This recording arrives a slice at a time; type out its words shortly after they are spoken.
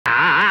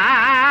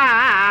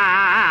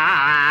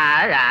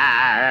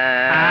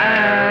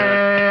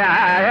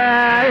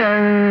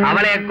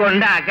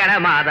ഉണ്ടാക്കണ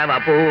മാധവ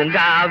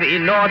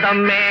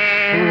പൂങ്കാവിനോദമ്മേ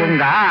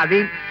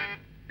പൂങ്കാവി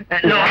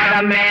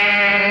നോദമ്മേ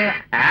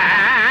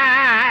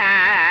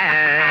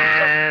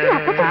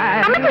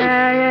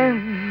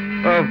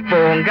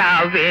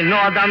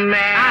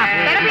പൂങ്കാവിനോദമ്മേ.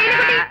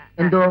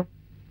 എന്തോ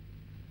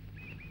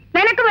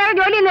നിനക്ക് വേറെ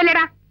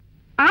ജോലിയൊന്നുമില്ലടാ.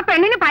 ആ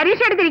പെണ്ണിന്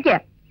പരീക്ഷ എടുത്തിരിക്കുക.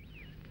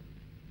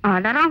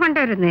 അലറാൻ കണ്ട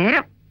ഒരു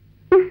നേരം.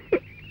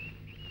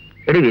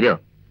 എടി വീരോ,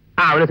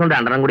 ആ അവരെ കൊണ്ട്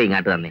രണ്ടെണ്ണം കൂടി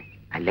ഇങ്ങോട്ട് തന്നെ.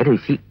 നല്ല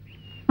രുചി.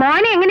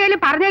 മോനെ എങ്ങനെയാലും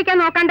പറഞ്ഞയക്കാൻ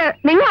നോക്കാണ്ട്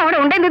നിങ്ങൾ അവിടെ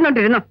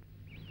ഉണ്ടെന്നിരുന്നോണ്ടിരുന്നു.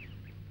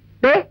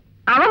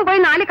 അവൻ പോയി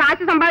 4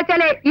 കാശ്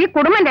സമ്പാദിച്ചാലേ ഈ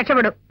കുടുംബം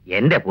രക്ഷപ്പെടും.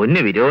 എന്റെ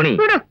പൊന്നു വിരോണി,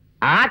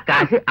 ആ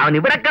കാശ് അവൻ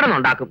ഇവിടെ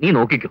കിടന്നുണ്ടാക്കും. നീ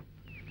നോക്കിക്കോ.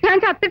 ഞാൻ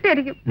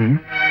ചത്തിട്ടായിരിക്കും.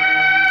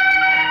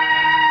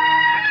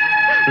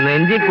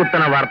 നെഞ്ചി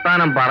കുത്തണ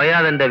വർത്താനം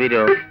പറയാതെന്റെ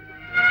വിരോ.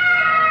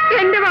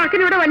 എന്റെ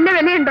വാക്കിനിവിടെ വല്ല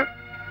വിലയുണ്ടോ?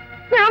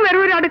 ഞാൻ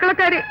വെറും ഒരു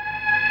അടുക്കളക്കാര്.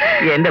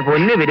 എന്റെ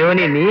പൊന്നു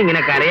വിരോനി, നീ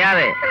ഇങ്ങനെ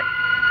കരയാതെ.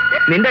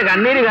 നിന്റെ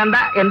കണ്ണീര് കണ്ട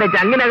എന്റെ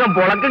ചങ്ങിനകം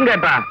പൊളക്കും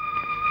കേട്ടാ.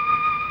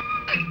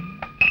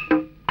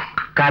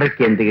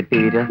 കറിക്ക് എന്ത് കിട്ടി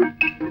വിരോ?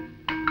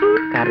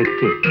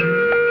 കറിക്ക്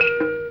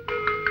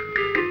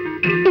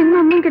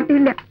ഇന്നൊന്നും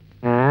കിട്ടിയില്ല.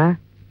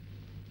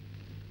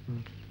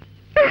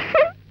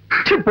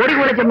 പൊടി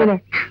കൂടെ ചെമ്മീനെ.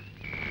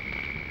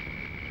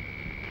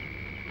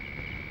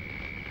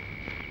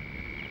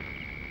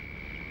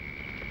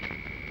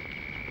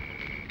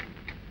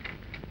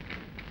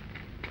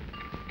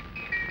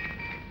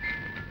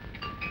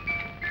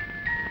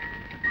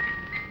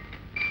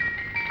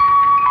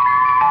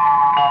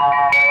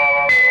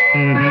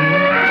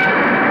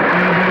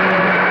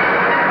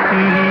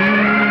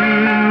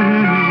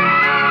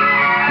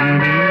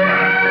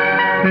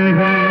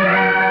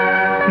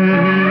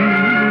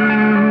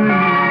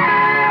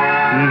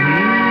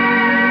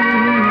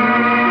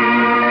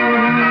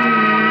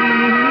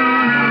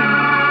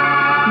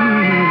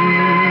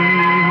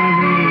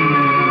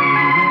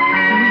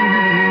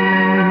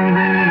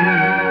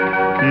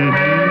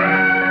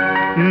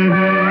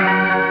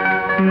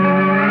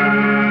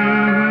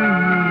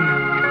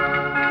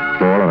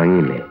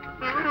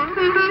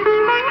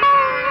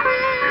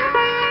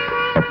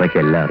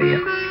 പപ്പയ്ക്കെല്ലാം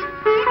അറിയാം.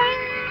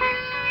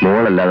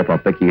 മോളല്ലാതെ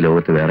പപ്പയ്ക്ക് ഈ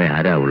ലോകത്ത് വേറെ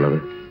ആരാ ഉള്ളത്?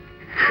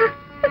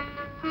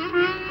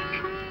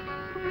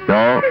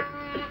 നോ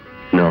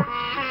നോ,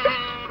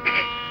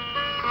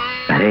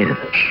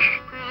 കരയരുത്.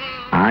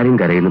 ആരും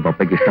കരയുന്നു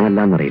പപ്പയ്ക്ക്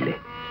ഇഷ്ടമല്ലാന്നറിയില്ലേ?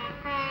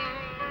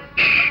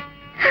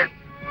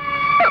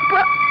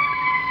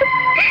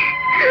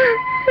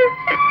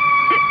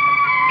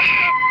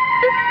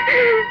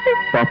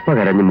 പപ്പ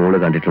കരഞ്ഞ് മോള്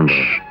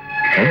കണ്ടിട്ടുണ്ടോ?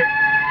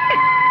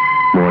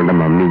 മോളുടെ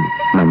മമ്മി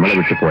നമ്മളെ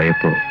വിട്ടു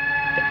പോയപ്പോ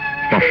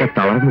പപ്പ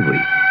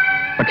തളർന്നുപോയി.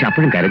 പക്ഷെ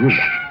അപ്പോഴും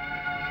കരഞ്ഞില്ല.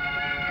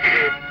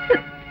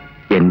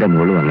 എന്റെ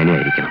മോളും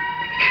അങ്ങനെയായിരിക്കണം.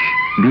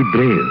 Be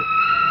brave,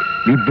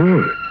 be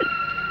bold.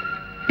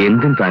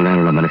 എന്തും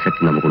താങ്ങാനുള്ള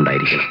മനസ്സൊക്കെ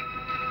നമുക്കുണ്ടായിരിക്കണം.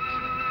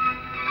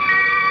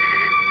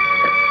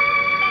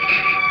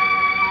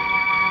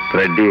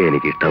 ഫ്രെഡിയെ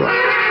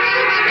എനിക്കിഷ്ടമാണ്.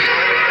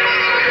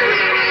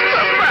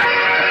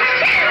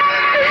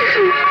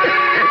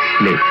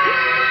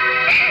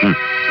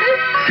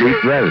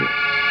 Sleep well.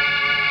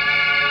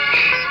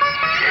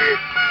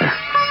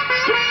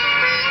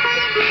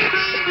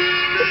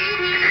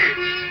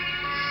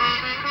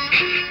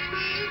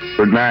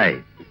 Good night.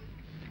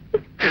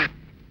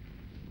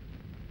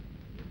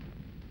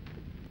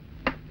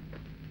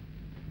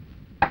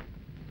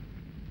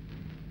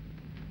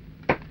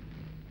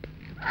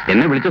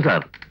 എന്നെ വിളിച്ചു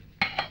സാർ?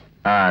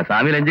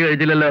 സ്വാമി ലഞ്ച്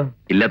കഴിച്ചില്ലല്ലോ?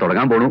 ഇല്ല,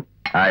 തുടങ്ങാൻ പോണു.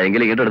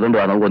 എങ്കിലും ഇങ്ങോട്ട് എടുത്തോണ്ട്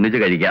വാ, നമുക്ക് ഒന്നിച്ച്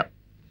കഴിക്കാം.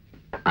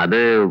 അത്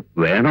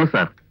വേണോ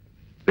സാർ?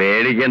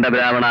 പേടിക്കേണ്ട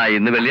ബ്രാഹ്മണ,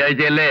 ഇന്ന്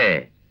വെള്ളിയാഴ്ചയല്ലേ.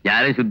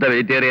 ഞാനും ശുദ്ധ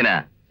വെജിറ്റേറിയനാ.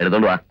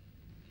 എടുത്തോണ്ട് വാ.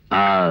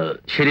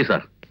 ശരി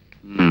സാർ.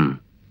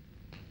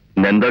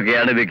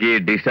 എന്തൊക്കെയാണ് വിക്കി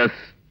ഡിഷസ്?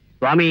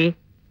 സ്വാമി,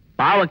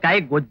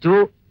 പാവക്കായ് ഗൊജ്ജു,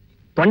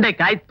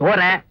 തൊണ്ടക്കായ്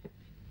തോര,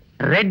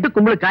 red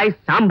കുമ്പളക്കായ്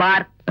sambar,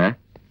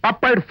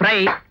 papad fry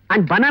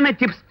and banana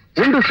chips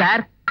ഉണ്ട് സാർ.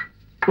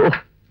 ഓ,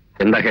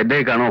 എന്താ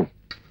ഹെഡേക്ക് ആണോ?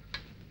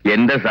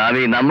 എന്റെ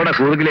സ്വാമി, നമ്മുടെ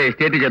കൂർഗിലെ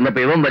എസ്റ്റേറ്റ്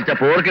ചെന്നപ്പോ ഇവൻ വെച്ച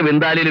പോർക്ക്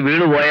വെന്താലിയിൽ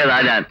വീണുപോയതാ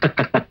ഞാൻ.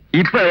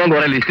 ഇപ്പൊ ഇവൻ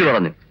കുറെ ലിസ്റ്റ്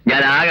പറഞ്ഞു.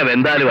 ഞാൻ ആകെ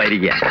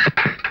വെന്താലുമായിരിക്കുക.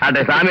 അതെ,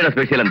 സ്വാമിയുടെ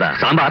സ്പെഷ്യൽ എന്താ?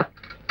 സാമ്പാർ.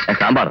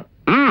 സാമ്പാർ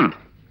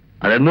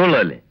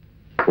അതെന്നുള്ളതല്ലേ?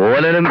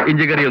 ഓലനും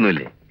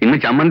ഇഞ്ചിക്കറിയൊന്നുമില്ലേ? ഇന്ന്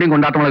ചമ്മന്തിയും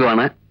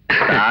കൊണ്ടാട്ടമുളകുമാണ്.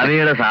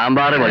 സ്വാമിയുടെ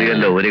സാമ്പാർ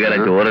മതിയല്ലോ ഒരു കല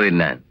ചോറ്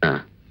തിന്നാൻ.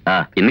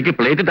 ഇന്നിക്ക്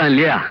പ്ലേറ്റ്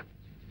താനില്ല.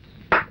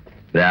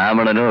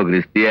 ബ്രാഹ്മണനോ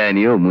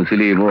ക്രിസ്ത്യാനിയോ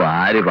മുസ്ലിമോ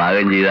ആര്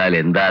പാകം ചെയ്താൽ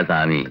എന്താ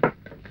സ്വാമി?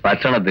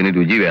 ഭക്ഷണത്തിന്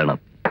രുചി വേണം,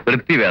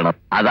 വൃത്തി വേണം.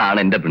 അതാണ്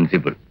എന്റെ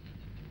പ്രിൻസിപ്പിൾ.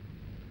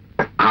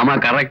 ആമാ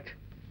കറക്റ്റ്.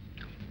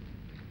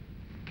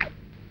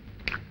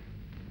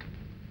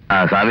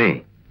 സ്വാമി,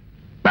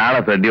 നാളെ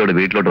ഫ്രെഡിയോട്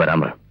വീട്ടിലോട്ട് വരാൻ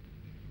പറ.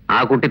 ആ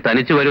കുട്ടി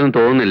തനിച്ചു വരുമെന്ന്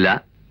തോന്നുന്നില്ല.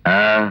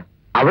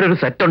 അവരൊരു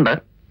സെറ്റുണ്ട്.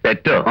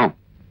 സെറ്റോ?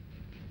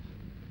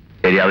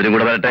 ശരി, അവരും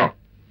കൂടെ വരട്ടെ.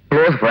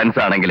 ക്ലോസ് ഫ്രണ്ട്സ്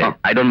ആണെങ്കിൽ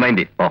ഐ ഡോണ്ട്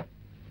മൈൻഡ് ഇറ്റ്.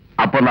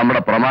 അപ്പൊ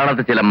നമ്മുടെ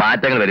പ്രമാണത്തിൽ ചില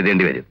മാറ്റങ്ങൾ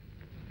വരുത്തേണ്ടി വരും.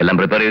 എല്ലാം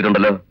പ്രിപ്പയർ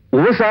ചെയ്തിട്ടുണ്ടല്ലോ?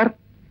 ഓ സാർ.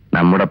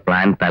 നമ്മുടെ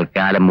പ്ലാൻ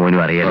തൽക്കാലം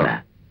മോനും അറിയല്ല.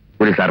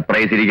 ഒരു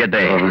സർപ്രൈസ്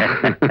ഇരിക്കട്ടെ.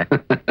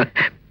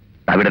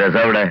 അവിടെ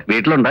രസം ഇവിടെ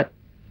വീട്ടിലുണ്ട്.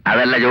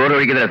 അതല്ല, ചോറ്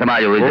ഒഴിക്കുന്ന രസമാ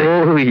ചോദിച്ചത്.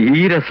 ഓ,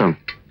 ഈ രസം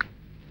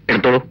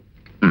എടുത്തോളൂ.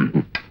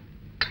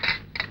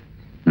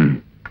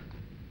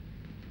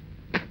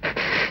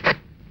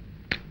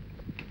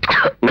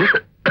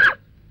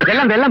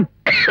 വെള്ളം വെള്ളം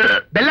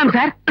വെള്ളം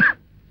സാർ,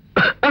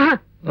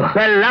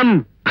 വെള്ളം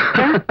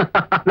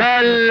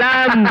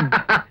വെള്ളം.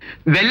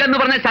 വെല്ലം എന്ന്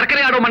പറഞ്ഞ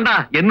ശർക്കരയാടോ മണ്ട,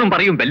 എന്നും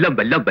പറയും വെല്ലം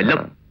വെല്ലം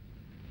വെല്ലം.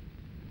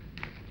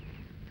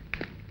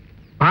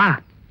 ആ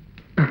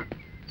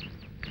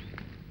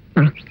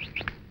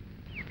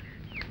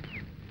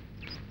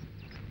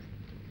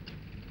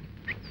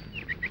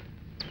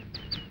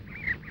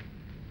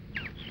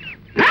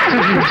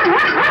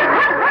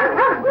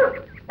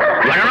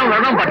വരണം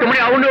വരണം, 10 മണി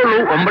ആവുന്നേ ഉള്ളൂ.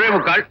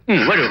 9:45.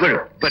 വരൂ വരൂ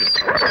വരൂ.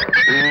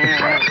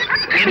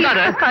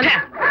 എന്താണ്?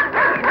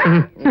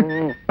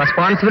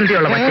 റെസ്പോൺസിബിലിറ്റി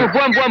ഉള്ള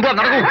പോവാം പോവാം പോവാം,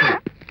 നടക്കൂ.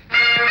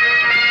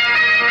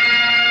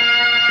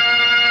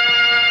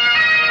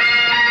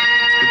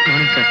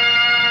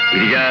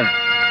 ഇരിക്ക.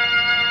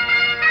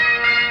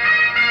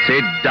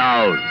 Sit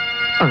down.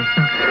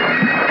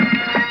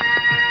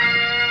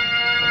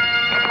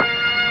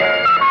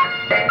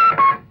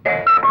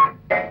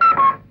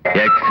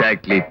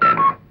 Exactly 10.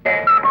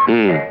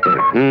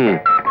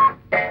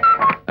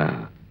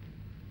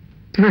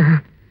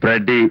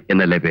 ഫ്രെഡി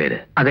എന്നല്ലേ പേര്?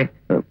 അതെ.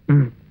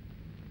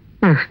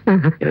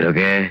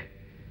 ഇവരൊക്കെ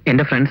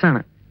എന്റെ ഫ്രണ്ട്സ് ആണ്.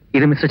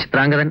 ഇത് മിസ്റ്റർ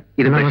ചിത്രാംഗതൻ,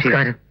 ഇത്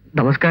നമസ്കാരം.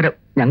 നമസ്കാരം.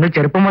 ഞങ്ങൾ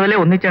ചെറുപ്പം മുതലേ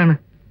ഒന്നിച്ചാണ്.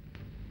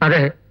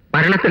 അതെ,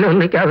 മരണത്തിൽ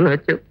ഒന്നിക്കാമെന്ന്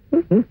വെച്ചു.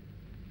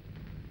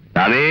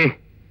 സ്വാമി,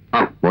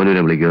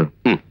 മോനുവിനെ വിളിക്കൂ.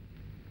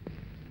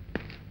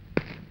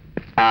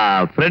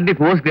 ഫ്രെഡി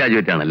പോസ്റ്റ്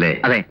ഗ്രാജുവേറ്റ് ആണല്ലേ?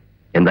 അതെ.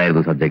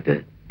 എന്തായിരുന്നു സബ്ജക്ട്?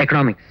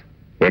 എക്കണോമിക്സ്.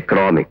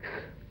 എക്കണോമിക്സ്,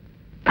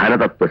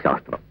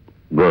 ധനതത്വശാസ്ത്രം.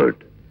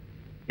 ഗുഡ്.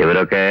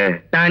 ഇവരൊക്കെ?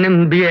 ഞാനും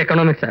BA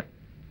എക്കണോമിക്സ് സാർ.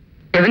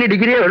 എവന്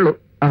ഡിഗ്രിയേ ഉള്ളൂ.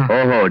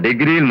 ഓഹോ,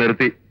 ഡിഗ്രിയിൽ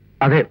നിർത്തി?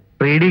 അതെ,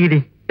 പ്രീ ഡിഗ്രി.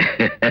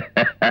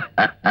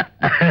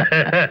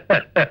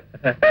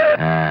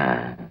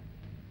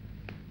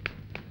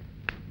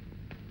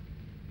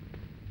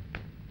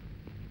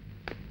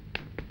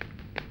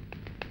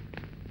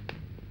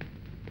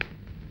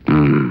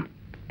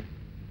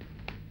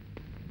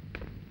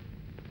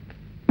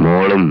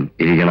 മോളും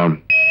ഇരിക്കണം.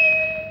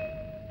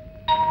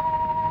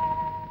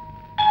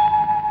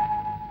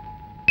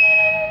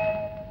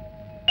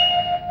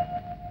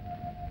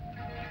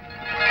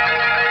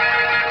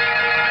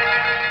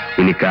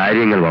 ഇനി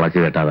കാര്യങ്ങൾ വളച്ചു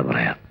കെട്ടാതെ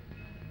പറയാം.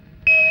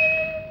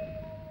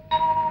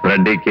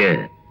 ഫ്രെഡിക്ക്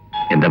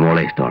എന്റെ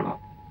മോളെ ഇഷ്ടമാണോ?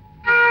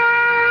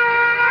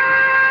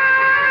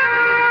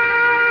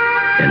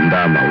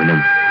 എന്താ മൗനം?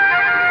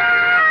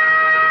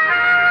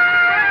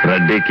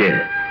 ഫ്രെഡിക്ക്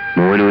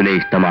മോനുവിനെ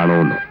ഇഷ്ടമാണോ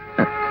എന്ന്?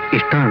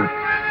 ഇഷ്ടമാണ്.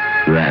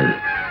 വെൽ,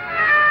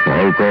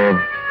 മോൾക്കോ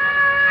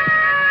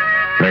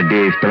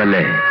ഫ്രെഡിയെ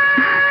ഇഷ്ടമല്ലേ?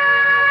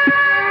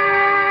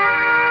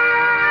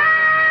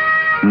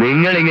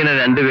 നിങ്ങളിങ്ങനെ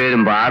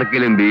രണ്ടുപേരും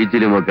പാർക്കിലും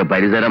ബീച്ചിലും ഒക്കെ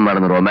പരിസരം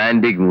മറന്ന്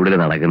റൊമാൻറ്റിക് മൂഡിൽ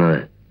നടക്കുന്നത്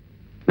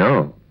നോ,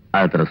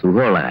 അതത്ര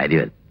സുഖമുള്ള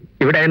കാര്യമല്ല.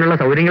 ഇവിടെ അതിനുള്ള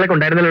സൗകര്യങ്ങളൊക്കെ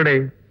ഉണ്ടായിരുന്നല്ലോ ഇവിടെ.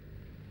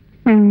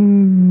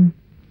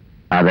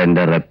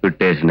 അതെന്റെ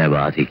റെപ്യൂട്ടേഷനെ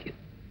ബാധിക്കും.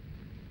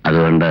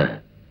 അതുകൊണ്ട്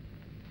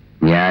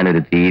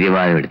ഞാനൊരു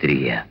തീരുമാനം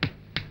എടുത്തിരിക്കുക.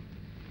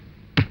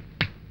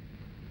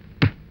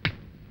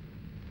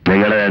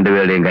 നിങ്ങളെ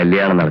രണ്ടുപേരുടെയും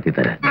കല്യാണം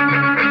നടത്തിത്തരാം.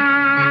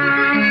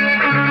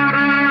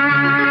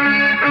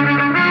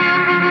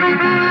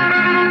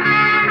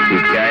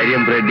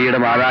 ഇക്കാര്യം ഫ്രെഡിയുടെ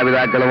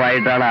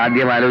മാതാപിതാക്കളുമായിട്ടാണ്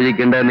ആദ്യം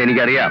ആലോചിക്കേണ്ടതെന്ന്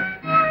എനിക്കറിയാം.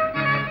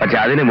 പക്ഷെ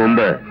അതിനു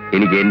മുമ്പ്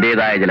എനിക്ക്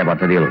എന്റേതായ ചില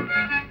പദ്ധതികളുണ്ട്.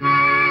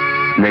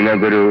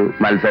 നിങ്ങൾക്കൊരു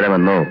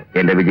മത്സരമെന്നോ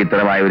എന്റെ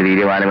വിചിത്രമായ ഒരു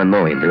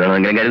തീരുമാനമെന്നോ എന്ത്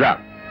വേണമെങ്കിലും കരുതാം.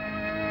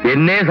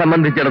 എന്നെ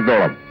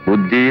സംബന്ധിച്ചിടത്തോളം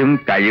ബുദ്ധിയും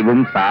കഴിവും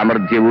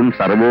സാമർഥ്യവും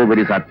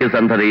സർവോപരി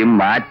സത്യസന്ധതയും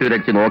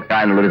മാറ്റുരച്ച്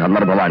നോക്കാനുള്ളൊരു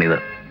സന്ദർഭമാണിത്.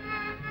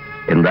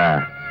 എന്താ,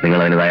 നിങ്ങൾ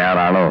അതിന്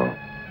തയ്യാറാണോ?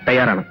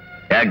 തയ്യാറാണ്.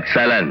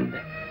 എക്സലന്റ്.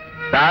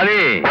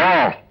 സാവി, ഓ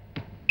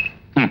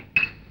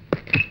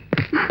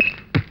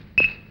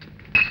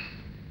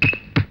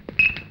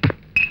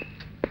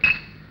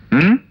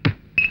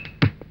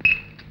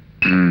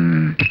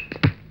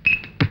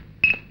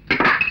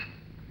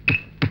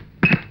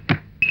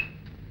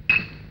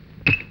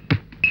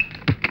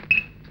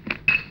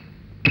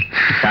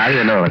സാവി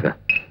തന്നെ നടക്ക.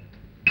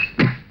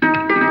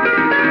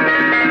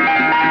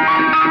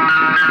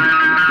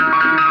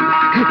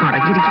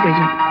 മടങ്ങിയിരിക്കും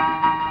കഴിഞ്ഞു.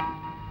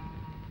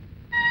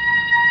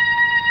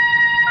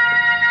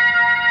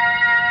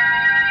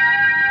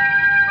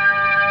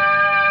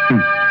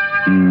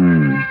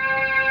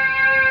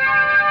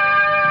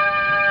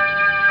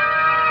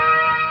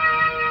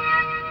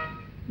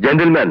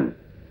 ജെന്റിൽമാൻ,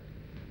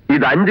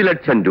 ഇത് 5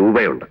 ലക്ഷം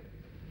രൂപയുണ്ട്.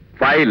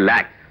 5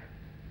 lakhs.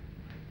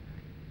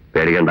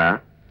 പേടിക്കണ്ട,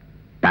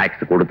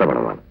 ടാക്സ് കൊടുത്ത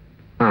പണമാണ്.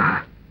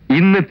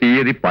 ഇന്ന്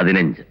തീയതി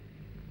 15.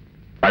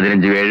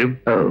 15 വേഴും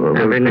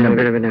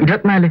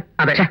 24.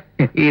 അതെ,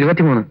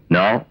 23.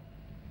 നോ,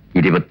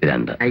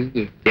 22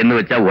 എന്ന്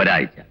വെച്ചാൽ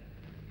ഒരാഴ്ച.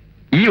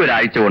 ഈ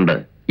ഒരാഴ്ച കൊണ്ട്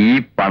ഈ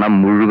പണം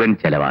മുഴുവൻ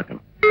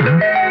ചെലവാക്കണം.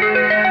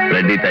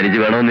 ഫ്രെഡി തനിച്ച്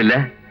വേണമെന്നില്ല,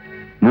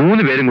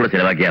 3 പേരും കൂടെ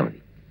ചെലവാക്കിയാൽ മതി.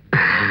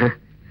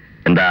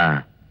 എന്താ,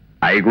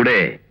 ആയിക്കൂടെ?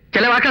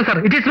 ചെലവാക്കാം sir.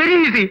 It is very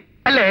easy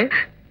അല്ലേ?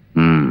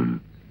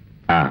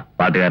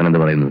 പാട്ടുകാരൻ എന്ത്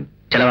പറയുന്നു?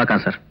 ചെലവാക്കാം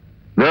സാർ.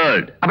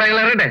 ഗുഡ്. അപ്പൊ ഞങ്ങൾ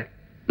ഇറങ്ങട്ടെ?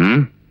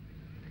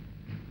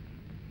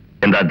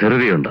 എന്താ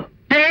ധൃതിയുണ്ടോ?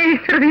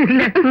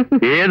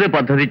 ഏത്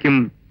പദ്ധതിക്കും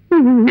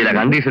ചില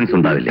കണ്ടീഷൻസ്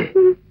ഉണ്ടാവില്ലേ?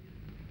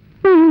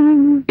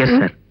 Yes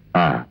sir.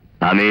 ആ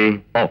സ്വാമി,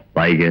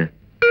 വായിക്ക്.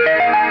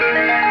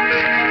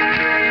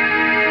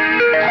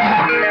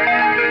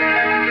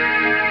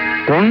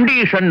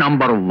 Condition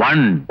number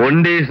 1.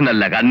 കണ്ടീഷൻ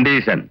അല്ല,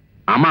 കണ്ടീഷൻ.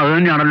 അമ്മ അത്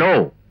തന്നെയാണല്ലോ.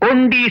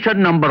 Condition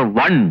number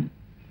 1.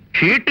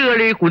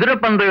 ഷീട്ടുകളി,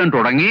 കുതിരപ്പന്തയം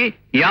തുടങ്ങി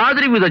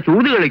യാതൊരുവിധ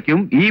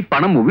ചൂതുകളിക്കും ഈ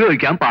പണം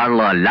ഉപയോഗിക്കാൻ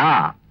പാടുള്ളതല്ല.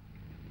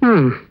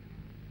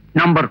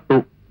 നമ്പർ 2.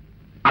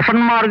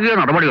 അസന്മാർഗിക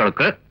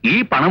നടപടികൾക്ക് ഈ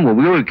പണം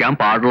ഉപയോഗിക്കാൻ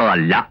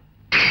പാടുള്ളതല്ല.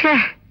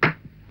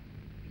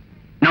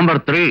 നമ്പർ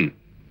 3.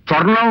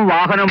 സ്വർണം,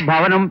 വാഹനം,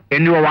 ഭവനം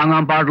എന്നിവ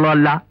വാങ്ങാൻ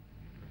പാടുള്ളതല്ല.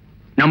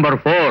 നമ്പർ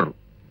 4.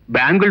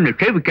 ബാങ്കിൽ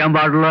നിക്ഷേപിക്കാൻ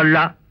പാടുള്ളതല്ല.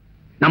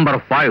 നമ്പർ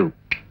 5.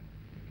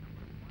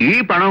 ഈ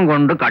പണം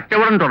കൊണ്ട്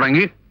കച്ചവടം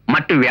തുടങ്ങി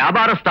മറ്റ്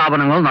വ്യാപാര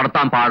സ്ഥാപനങ്ങൾ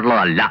നടത്താൻ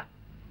പാടുള്ളതല്ല.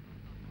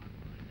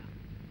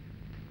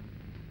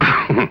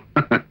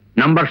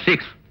 നമ്പർ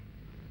 6.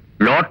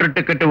 ലോട്ടറി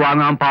ടിക്കറ്റ്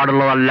വാങ്ങാൻ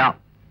പാടുള്ളതല്ല.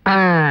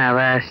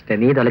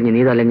 നീ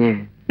തൊലഞ്ഞ്.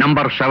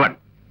 നമ്പർ 7.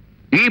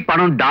 ഈ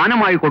പണം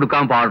ദാനമായി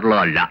കൊടുക്കാൻ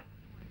പാടുള്ളതല്ല.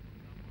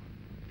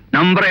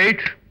 നമ്പർ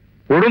 8.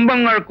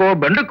 കുടുംബങ്ങൾക്കോ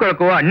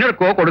ബന്ധുക്കൾക്കോ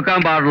അന്യർക്കോ കൊടുക്കാൻ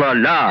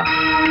പാടുള്ളതല്ല.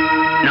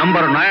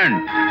 നമ്പർ 9.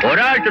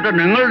 ഒരാഴ്ചത്തെ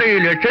നിങ്ങളുടെ ഈ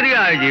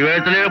ലക്ഷരിയായ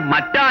ജീവിതത്തിൽ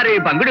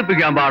മറ്റാരെയും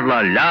പങ്കെടുപ്പിക്കാൻ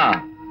പാടുള്ളതല്ല.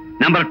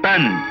 നമ്പർ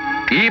 10.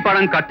 ഈ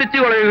പണം കത്തിച്ചു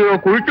കളയുകയോ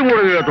കുഴിച്ചു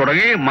മൂടുകയോ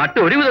തുടങ്ങി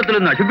മറ്റൊരു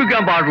വിധത്തിലും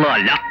നശിപ്പിക്കാൻ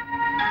പാടുള്ളതല്ല.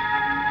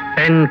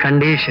 10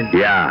 കണ്ടീഷൻ.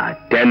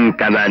 10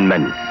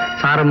 കമാൻഡ്മെന്റ്സ്.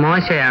 സാറ്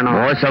മോശയാണോ?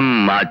 മോശം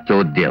ആ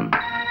ചോദ്യം.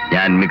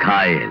 ഞാൻ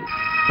മിഖായേൽ,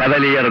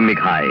 ഷെവലിയർ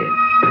മിഖായേൽ.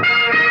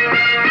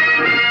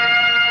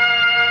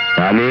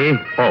 സ്വാമി,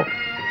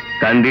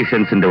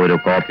 കണ്ടീഷൻസിന്റെ ഒരു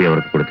കോപ്പി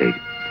അവർക്ക്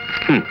കൊടുത്തേക്കും.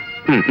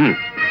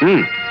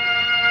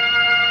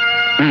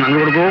 അങ്ങ്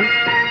കൊടുക്കൂ.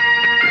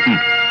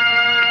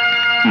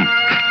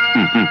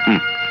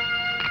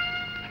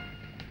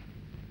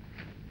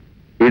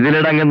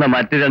 ഇതിലടങ്ങുന്ന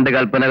മറ്റ് 2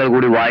 കൽപ്പനകൾ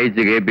കൂടി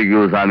വായിച്ച്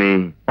കേൾപ്പിക്കൂ സ്വാമി.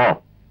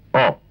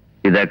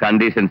 ഇത്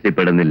കണ്ടീഷൻസിൽ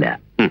പെടുന്നില്ല.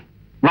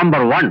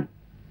 നമ്പർ 1.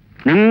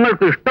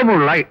 നിങ്ങൾക്ക്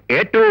ഇഷ്ടമുള്ള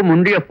ഏറ്റവും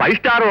മുന്തിയ 5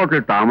 സ്റ്റാർ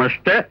ഹോട്ടലിൽ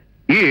താമസിച്ച്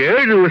ഈ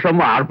 7 ദിവസം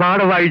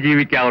ആർഭാടമായി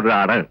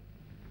ജീവിക്കാവുന്നതാണ്.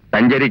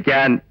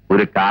 സഞ്ചരിക്കാൻ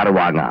ഒരു കാർ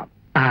വാങ്ങാം.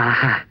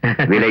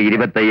 വില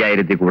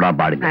 25,000 കൂടാൻ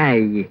പാടില്ല.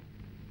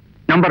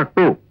 നമ്പർ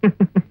 2.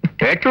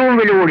 ഏറ്റവും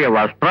വില കൂടിയ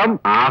വസ്ത്രം,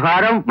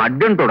 ആഹാരം,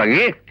 മദ്യം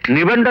തുടങ്ങി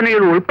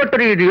നിബന്ധനയിൽ ഉൾപ്പെട്ട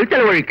രീതിയിൽ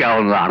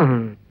ചെലവഴിക്കാവുന്നതാണ്.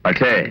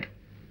 പക്ഷേ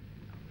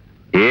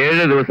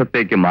 7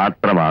 ദിവസത്തേക്ക്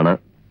മാത്രമാണ്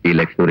ഈ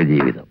ലക്ഷറി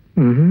ജീവിതം.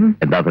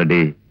 എന്താ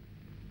ഫ്രെഡി,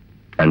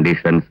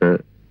 കണ്ടീഷൻസ്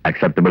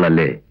അക്സെപ്റ്റബിൾ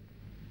അല്ലേ?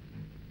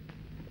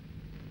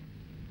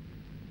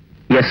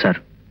 Yes sir.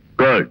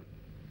 ഗുഡ്.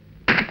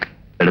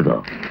 എടുത്തോ.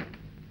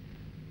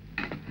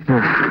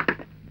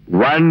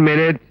 1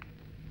 മിനിറ്റ്.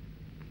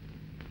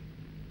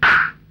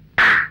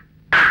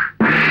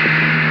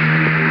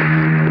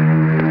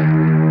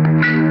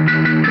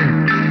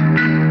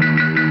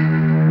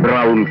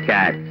 ബ്രൗൺ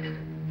കാറ്റ്.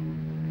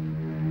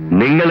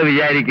 നിങ്ങൾ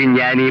വിചാരിക്കും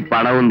ഞാൻ ഈ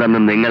പണവും തന്ന്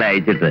നിങ്ങളെ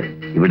അയച്ചിട്ട്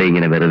ഇവിടെ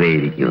ഇങ്ങനെ വെറുതെ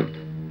ഇരിക്കും.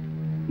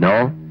 നോ.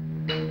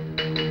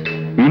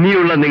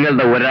 ഇനിയുള്ള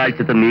നിങ്ങളുടെ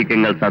ഒരാഴ്ചത്തെ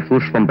നീക്കങ്ങൾ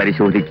സസൂക്ഷ്മം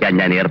പരിശോധിക്കാൻ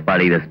ഞാൻ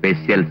ഏർപ്പാട് ചെയ്ത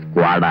സ്പെഷ്യൽ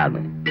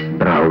സ്ക്വാഡാണ്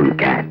ബ്രൗൺ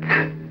കാറ്റ്.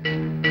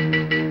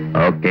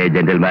 Okay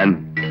gentleman,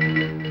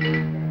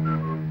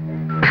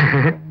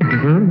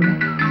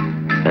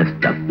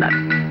 best of luck.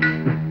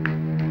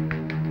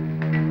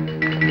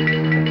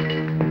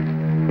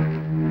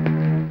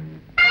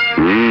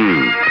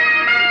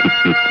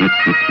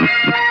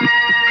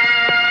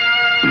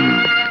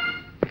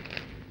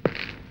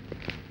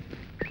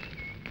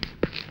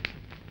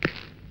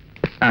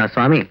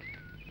 സ്വാമി,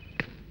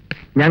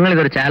 ഞങ്ങൾ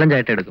ഇതൊരു ചാലഞ്ച്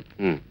ആയിട്ട് എടുക്കും.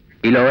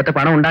 ഈ ലോകത്ത്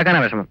പണം ഉണ്ടാക്കാനാ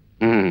വിഷമം,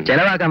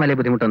 ചെലവാക്കാൻ വലിയ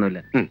ബുദ്ധിമുട്ടൊന്നുമില്ല.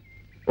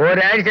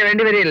 ഒരാഴ്ച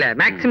വേണ്ടി വരില്ല,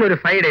 മാക്സിമം ഒരു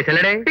 5 days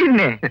അല്ലേ?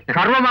 പിന്നെ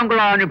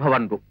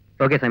സർവമംഗളാനുഭവന്തു.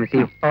 ഓക്കെ സ്വാമി, സി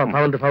യു.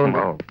 ഭവന്തു ഭവന്തു.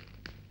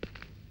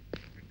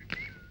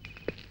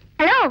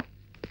 ഹലോ.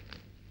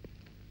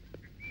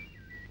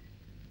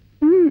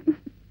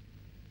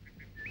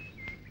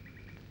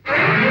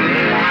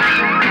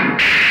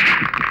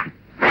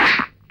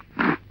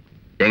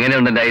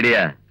 എങ്ങനെയുണ്ട് എന്റെ ഐഡിയ?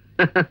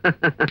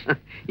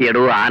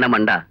 എടോ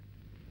ആനമണ്ട,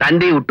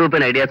 തന്റെ ഈ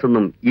ഉട്ടൂപ്പൻ ഐഡിയാസ്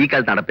ഒന്നും ഈ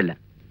കാലത്ത് നടപ്പില്ല.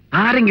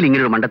 ആരെങ്കിലും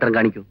ഇങ്ങനെ ഒരു മണ്ടത്തരം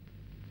കാണിക്കൂ?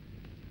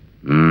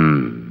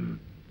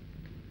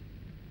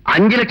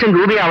 5 ലക്ഷം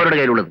രൂപയാണ് അവരുടെ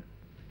കയ്യിലുള്ളത്.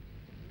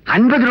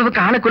 50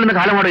 രൂപക്ക് ആളെ കൊല്ലുന്ന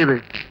കാലമാണോ ഇത്?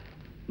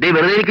 ദേ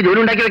വെറുതെ എനിക്ക് ജോലി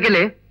ഉണ്ടാക്കി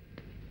വെക്കല്ലേ.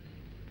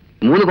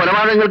 3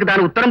 കൊലപാതകങ്ങൾക്ക് താൻ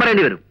ഉത്തരം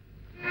പറയേണ്ടി വരും.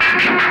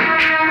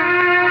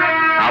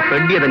 ആ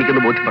ഫ്രെഡിയെ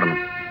തനിക്കൊന്ന് ബോധ്യപ്പെടണം.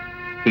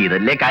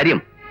 ഇതല്ലേ കാര്യം.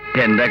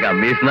 എന്റെ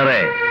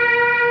കമ്മീഷണറെ,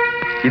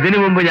 ഇതിനു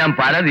മുമ്പ് ഞാൻ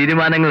പല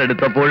തീരുമാനങ്ങൾ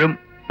എടുത്തപ്പോഴും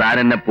താൻ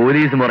എന്നെ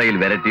പോലീസ് മുറയിൽ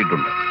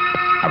വരട്ടിയിട്ടുണ്ട്.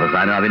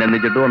 അവസാനം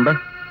അഭിനന്ദിച്ചിട്ടുമുണ്ട്.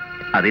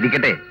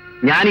 അതിരിക്കട്ടെ,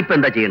 ഞാനിപ്പോ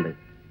എന്താ ചെയ്യേണ്ടത്?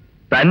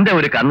 തന്റെ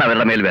ഒരു കണ്ണ്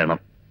അവരുടെ മേൽ വേണം.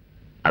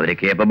 അവര്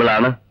കേപ്പബിൾ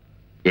ആണ്,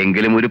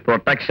 എങ്കിലും ഒരു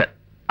പ്രൊട്ടക്ഷൻ.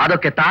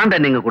 അതൊക്കെ താൻ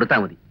തന്നെ ഇങ്ങ് കൊടുത്താൽ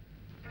മതി.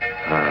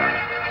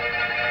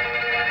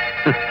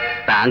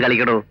 താൻ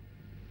കളിക്കടോ,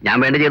 ഞാൻ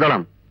വേണ്ട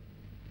ചെയ്തോളാം.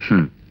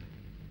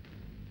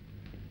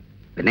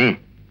 പിന്നെ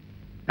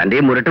തന്റെ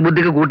ഈ മുരട്ട്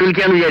ബുദ്ധിക്ക്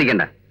കൂട്ടിവെക്കാന്ന്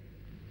വിചാരിക്കണ്ട.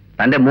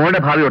 തന്റെ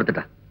മോളുടെ ഭാവി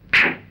ഓർത്തിട്ടാ.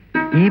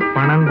 ഈ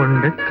പണം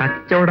കൊണ്ട്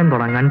കച്ചവടം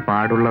തുടങ്ങാൻ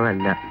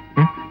പാടുള്ളതല്ല.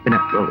 പിന്നെ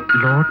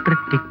ലോട്ടറി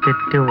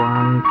ടിക്കറ്റ്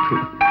വാങ്ങിച്ചു.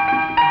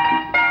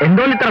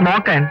 എന്തോന്ന് ഇത്ര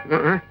നോക്കാൻ?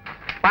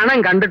 പണം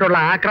കണ്ടിട്ടുള്ള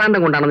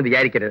ആക്രാന്തം കൊണ്ടാണെന്ന്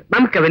വിചാരിക്കരുത്.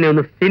 നമുക്ക് അവനെ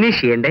ഒന്ന്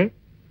ഫിനിഷ് ചെയ്യണ്ടേ?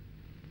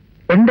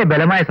 എന്റെ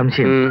ബലമായ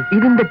സംശയം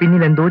ഇതിന്റെ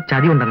പിന്നിൽ എന്തോ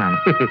ചതി ഉണ്ടെന്നാണ്.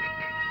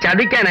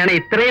 ചതിക്കാനാണ്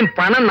ഇത്രയും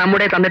പണം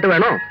നമ്മുടെ തന്നിട്ട്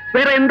വേണോ?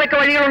 വേറെ എന്തൊക്കെ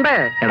വഴികളുണ്ട്?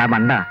 എടാ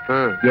മണ്ട,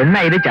 എന്നാ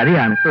ഇത്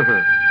ചതിയാണ്.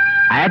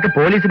 അയാൾക്ക്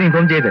പോലീസിന്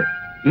ഇൻഫോം ചെയ്ത്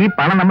ഈ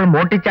പണം നമ്മൾ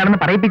മോട്ടിച്ചാണെന്ന്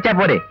പറയിപ്പിച്ചാ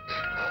പോരെ?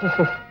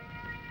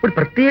 ഒരു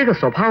പ്രത്യേക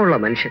സ്വഭാവമുള്ള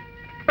മനുഷ്യൻ.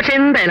 പക്ഷെ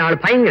എന്തായാലും ആള്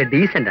ഭയങ്കര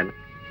ഡീസന്റ് ആണ്.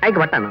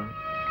 അയാൾക്ക് വട്ടാണോ?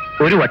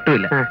 ഒരു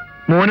വട്ടുമില്ല.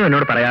 മോനും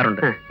എന്നോട്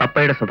പറയാറുണ്ട്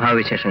പപ്പയുടെ സ്വഭാവ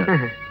വിശേഷങ്ങൾ.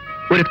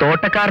 ഒരു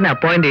തോട്ടക്കാരനെ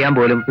അപ്പോയിന്റ് ചെയ്യാൻ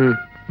പോലും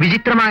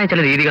വിചിത്രമായ ചില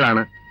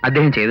രീതികളാണ്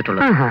അദ്ദേഹം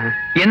ചെയ്തിട്ടുള്ളത്.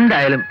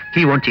 എന്തായാലും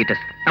ഹി വോണ്ട് ചീറ്റ്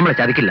us. നമ്മളെ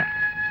ചതിക്കില്ല.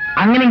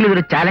 അങ്ങനെയെങ്കിലും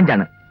ഇതൊരു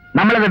ചാലഞ്ചാണ്.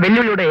 നമ്മളത്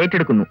വെല്ലുവിളിയോടെ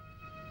ഏറ്റെടുക്കുന്നു.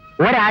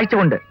 ഒരാഴ്ച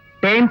കൊണ്ട്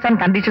ടേംസ് ആൻഡ്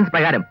കണ്ടീഷൻസ്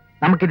പ്രകാരം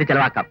നമുക്കിത്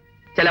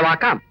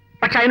ചെലവാക്കാം.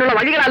 പക്ഷെ അതിനുള്ള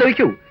വഴികൾ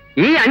ആലോചിക്കൂ.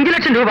 ഈ 5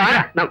 ലക്ഷം രൂപ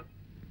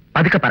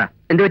പതുക്കെ പറ.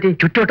 എന്തു പറ്റി?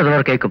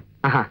 ചുറ്റോട്ടുള്ളവർ കേൾക്കും.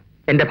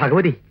 എന്റെ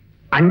ഭഗവതി,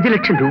 5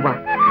 ലക്ഷം രൂപ,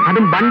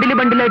 അതും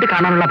ബണ്ടിലായിട്ട്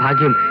കാണാനുള്ള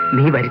ഭാഗ്യം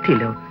നീ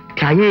വരുത്തിയല്ലോ.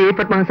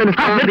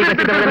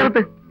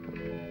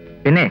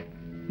 പിന്നെ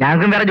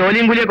ഞങ്ങൾക്കും വേറെ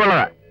ജോലിയും കൂലിയൊക്കെ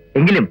ഉള്ളതാ.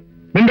 എങ്കിലും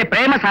നിന്റെ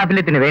പ്രേമ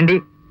സാഫല്യത്തിന് വേണ്ടി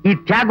ഈ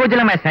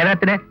ത്യാഗോജ്വലമായ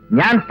സേവനത്തിന്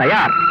ഞാനും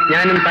തയ്യാർ.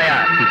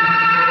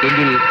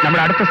 എങ്കിൽ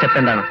നമ്മുടെ അടുത്ത സ്റ്റെപ്പ്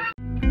എന്താണ്?